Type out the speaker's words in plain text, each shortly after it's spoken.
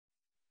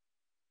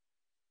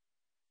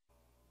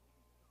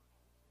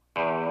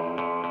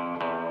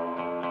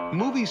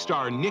Movie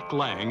star Nick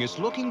Lang is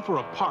looking for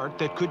a part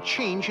that could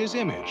change his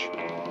image.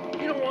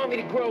 You don't want me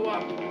to grow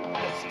up.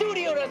 The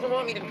studio doesn't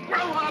want me to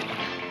grow up.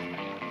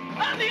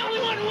 I'm the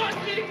only one who wants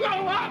me to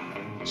grow up.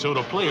 So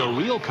to play a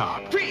real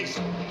cop,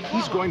 Freeze!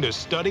 he's going to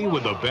study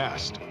with the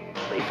best.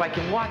 If I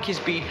can walk his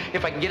beat,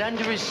 if I can get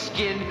under his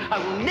skin, I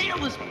will nail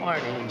this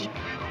part, Angie.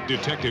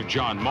 Detective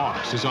John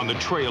Marks is on the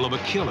trail of a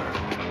killer.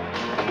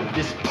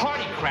 This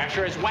party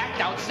crasher has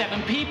whacked out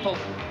 7 people.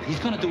 He's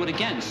gonna do it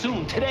again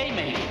soon, today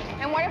maybe.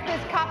 And what if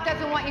this cop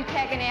doesn't want you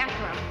tagging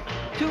after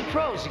him? 2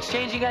 pros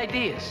exchanging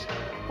ideas.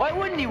 Why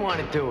wouldn't he want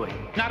to do it?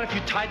 Not if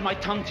you tied my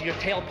tongue to your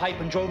tailpipe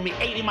and drove me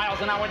 80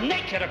 miles an hour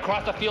naked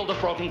across a field of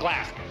broken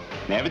glass.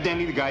 And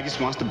evidently, the guy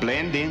just wants to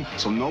blend in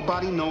so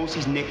nobody knows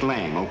he's Nick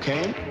Lang,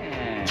 okay?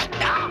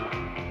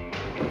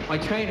 My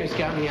trainer's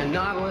got me a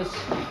Nautilus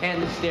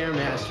and the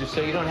Stairmaster,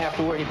 so you don't have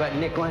to worry about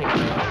Nick Lang.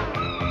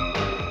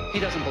 He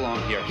doesn't belong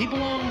here. He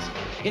belongs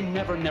in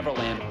Never Never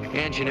Land.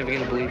 And you're never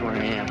gonna believe where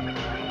I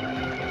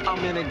am.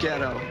 I'm in a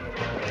ghetto.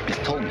 He's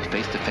told me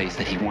face to face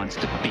that he wants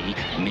to be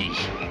me.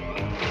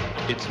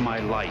 It's my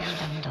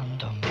life.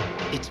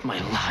 It's my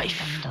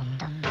life.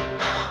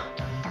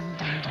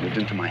 Moved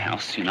into my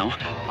house, you know.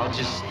 I'll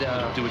just,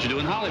 Do what you do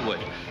in Hollywood.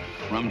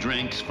 Rum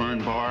drinks,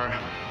 fern bar,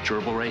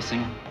 gerbil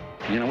racing.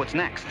 You know what's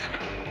next?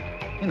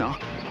 You know,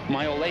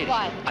 my old lady.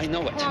 What? I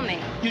know it. Tell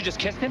me. You just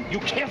kissed him? You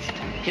kissed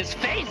his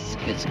face?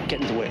 It's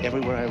getting to where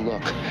everywhere I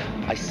look,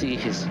 I see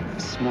his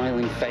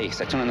smiling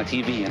face. I turn on the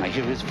TV and I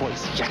hear his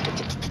voice.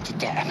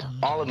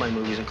 all of my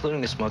movies,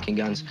 including The Smoking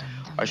Guns,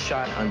 are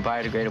shot on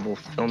biodegradable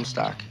film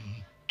stock.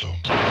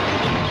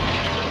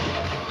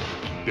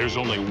 There's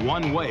only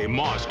one way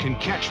Moss can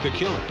catch the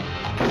killer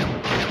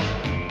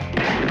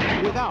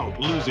without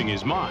losing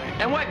his mind.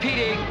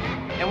 NYPD!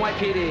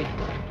 NYPD!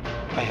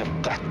 I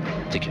have got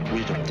to get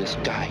rid of this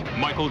guy.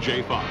 Michael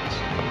J. Fox.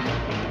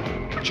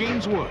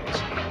 James Woods.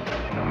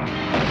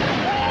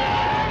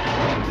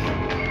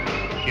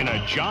 In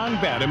a John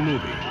Badham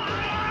movie.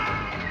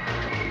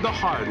 The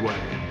Hard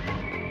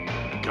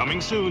Way.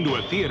 Coming soon to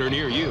a theater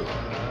near you.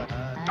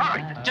 All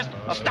right, just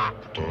stop.